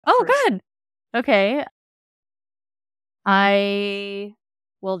Oh, first. good. Okay. I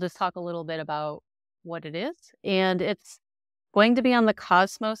will just talk a little bit about what it is. And it's going to be on the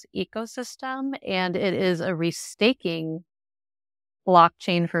Cosmos ecosystem, and it is a restaking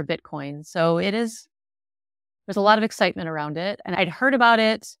blockchain for Bitcoin. So there's a lot of excitement around it. And I'd heard about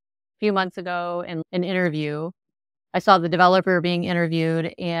it a few months ago in an interview. I saw the developer being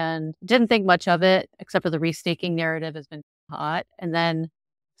interviewed and didn't think much of it, except for the restaking narrative has been hot. And then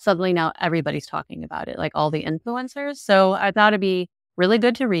suddenly now everybody's talking about it, like all the influencers. So I thought it'd be really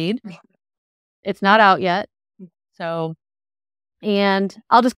good to read. It's not out yet. So, and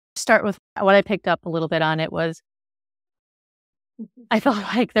I'll just start with what I picked up a little bit on it was I felt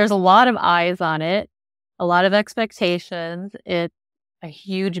like there's a lot of eyes on it, a lot of expectations. It's a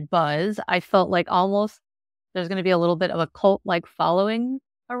huge buzz. I felt like almost there's going to be a little bit of a cult-like following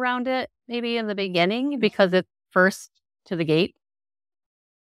around it, maybe in the beginning, because it's first to the gate.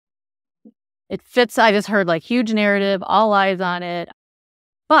 It fits, I just heard like huge narrative, all eyes on it.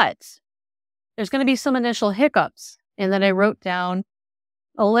 But there's going to be some initial hiccups. And then I wrote down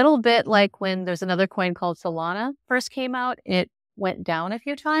a little bit like when there's another coin called Solana first came out, it went down a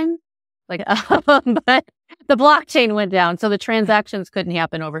few times. But the blockchain went down. So the transactions couldn't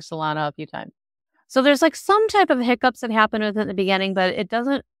happen over Solana a few times. So there's like some type of hiccups that happen with it at the beginning, but it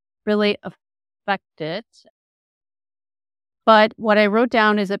doesn't really affect it. But what I wrote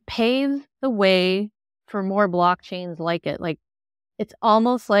down is it paves the way for more blockchains like it. Like it's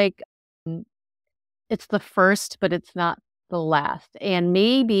almost like it's the first, but it's not the last. And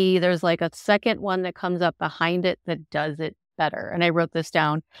maybe there's like a second one that comes up behind it that does it better. And I wrote this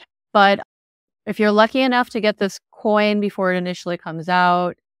down. But if you're lucky enough to get this coin before it initially comes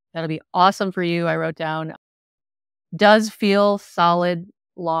out, that'll be awesome for you. I wrote down, does feel solid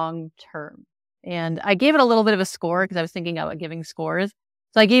long term. And I gave it a little bit of a score because I was thinking about giving scores.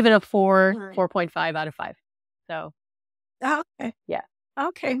 So I gave it a 4.5 out of 5. So, Okay. yeah.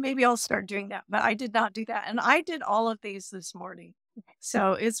 Okay, maybe I'll start doing that. But I did not do that. And I did all of these this morning.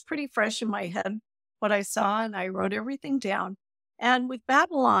 So it's pretty fresh in my head what I saw, and I wrote everything down. And with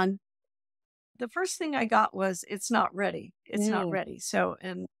Babylon, the first thing I got was it's not ready. It's not ready. So,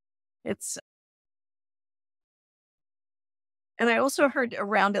 and I also heard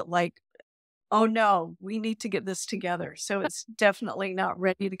around it like, oh no, we need to get this together. So it's definitely not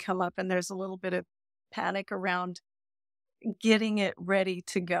ready to come up. And there's a little bit of panic around getting it ready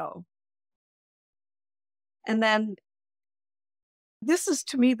to go. And then this is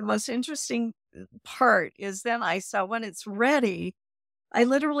to me the most interesting part is then I saw when it's ready, I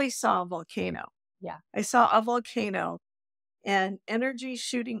literally saw a volcano. Yeah. I saw a volcano and energy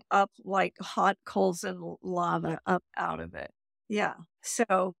shooting up like hot coals and lava up out of it. Yeah.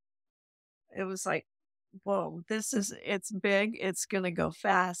 So it was like, whoa, it's big, it's going to go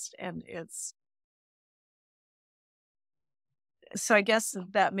fast. And so I guess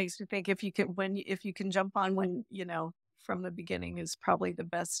that makes me think if you can jump on when, from the beginning is probably the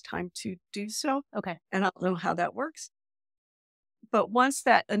best time to do so. Okay. And I don't know how that works. But once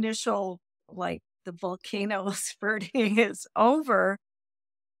that initial, like the volcano spurting is over,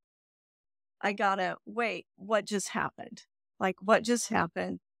 I gotta wait, what just happened? Like, what just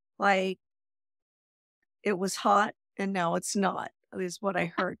happened? Like, it was hot and now it's not, is what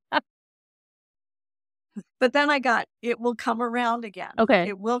I heard. But then it will come around again. Okay.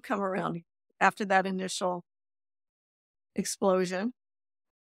 It will come around after that initial explosion.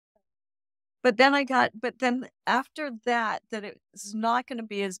 But then after that it's not going to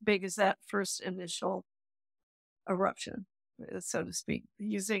be as big as that first initial eruption, so to speak,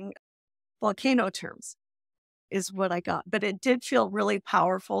 using volcano terms is what I got. But it did feel really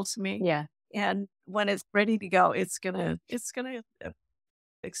powerful to me. Yeah. And when it's ready to go, it's gonna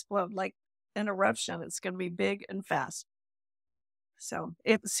explode like an eruption. It's gonna be big and fast. So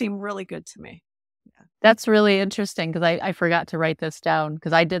it seemed really good to me. Yeah. That's really interesting because I forgot to write this down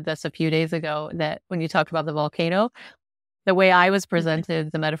because I did this a few days ago, that when you talked about the volcano, the way I was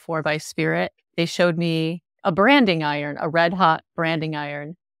presented the metaphor by Spirit, they showed me a branding iron, a red hot branding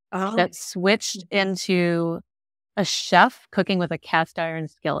iron that switched into a chef cooking with a cast iron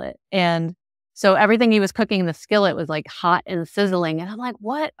skillet. And so everything he was cooking in the skillet was like hot and sizzling. And I'm like,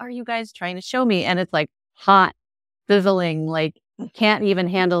 what are you guys trying to show me? And it's like hot, sizzling, like can't even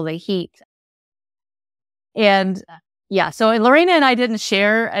handle the heat. And yeah, so Lorina and I didn't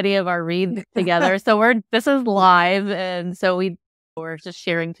share any of our reads together. So this is live. And so we're just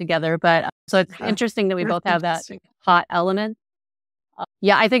sharing together. But so it's interesting that we both have that hot element.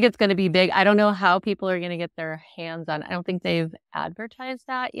 Yeah, I think it's going to be big. I don't know how people are going to get their hands on it. I don't think they've advertised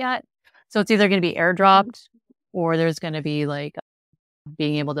that yet. So it's either going to be airdropped or there's going to be like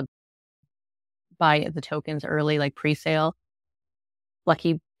being able to buy the tokens early, like pre-sale.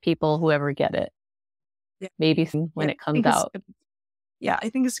 Lucky people, whoever get it. Yeah. Maybe when Yeah, it comes out. Yeah, I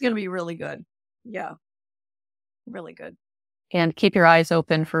think it's going to be really good. Yeah, really good. And keep your eyes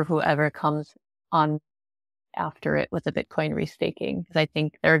open for whoever comes on after it with the Bitcoin restaking, because I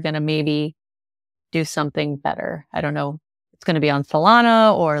think they're going to maybe do something better. I don't know. It's going to be on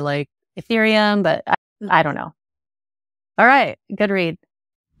Solana or like Ethereum, but I don't know. All right. Good read.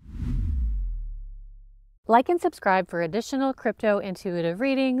 Like and subscribe for additional crypto intuitive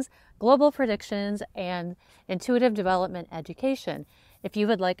readings, global predictions, and intuitive development education. If you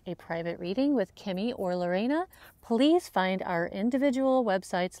would like a private reading with Kimmie or Lorina, please find our individual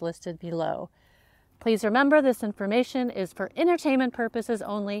websites listed below. Please remember this information is for entertainment purposes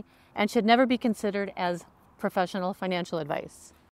only and should never be considered as professional financial advice.